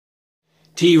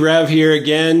T-rev here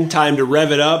again. Time to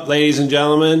rev it up, ladies and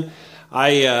gentlemen.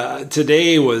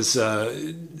 Today was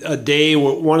a day,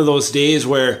 one of those days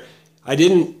where I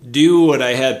didn't do what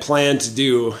I had planned to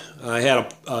do. I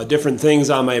had different things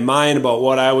on my mind about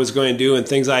what I was going to do and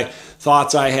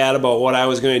thoughts I had about what I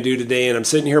was going to do today. And I'm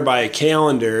sitting here by a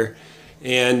calendar,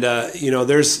 and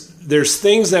there's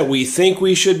things that we think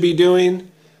we should be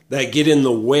doing that get in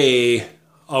the way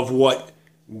of what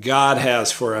God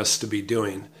has for us to be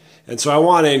doing. And so I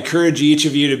want to encourage each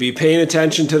of you to be paying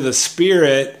attention to the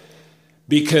Spirit,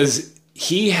 because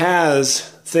He has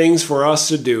things for us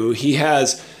to do. He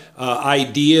has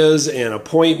ideas and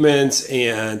appointments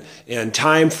and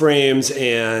time frames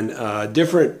and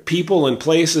different people and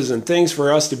places and things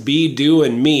for us to be, do,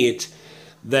 and meet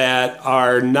that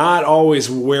are not always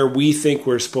where we think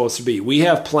we're supposed to be. We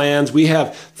have plans, we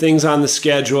have things on the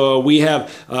schedule, we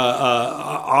have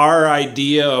our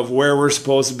idea of where we're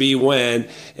supposed to be when,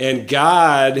 and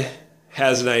God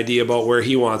has an idea about where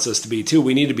He wants us to be too.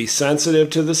 We need to be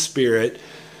sensitive to the Spirit,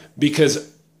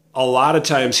 because a lot of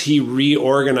times He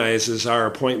reorganizes our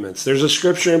appointments. There's a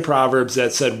scripture in Proverbs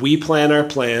that said, we plan our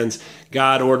plans,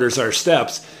 God orders our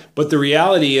steps. But the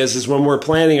reality is when we're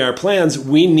planning our plans,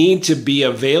 we need to be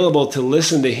available to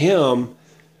listen to Him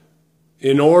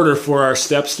in order for our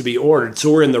steps to be ordered.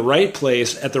 So we're in the right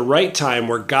place at the right time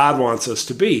where God wants us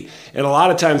to be. And a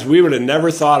lot of times we would have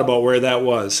never thought about where that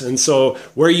was. And so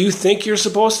where you think you're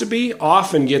supposed to be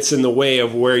often gets in the way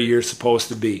of where you're supposed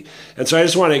to be. And so I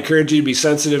just want to encourage you to be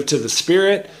sensitive to the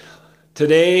Spirit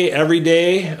today, every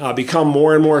day. Become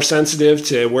more and more sensitive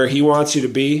to where He wants you to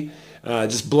be.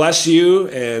 Just bless you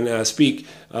and speak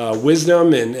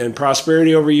wisdom and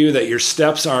prosperity over you, that your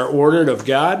steps are ordered of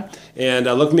God. And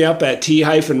look me up at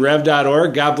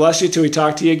t-rev.org. God bless you till we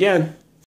talk to you again.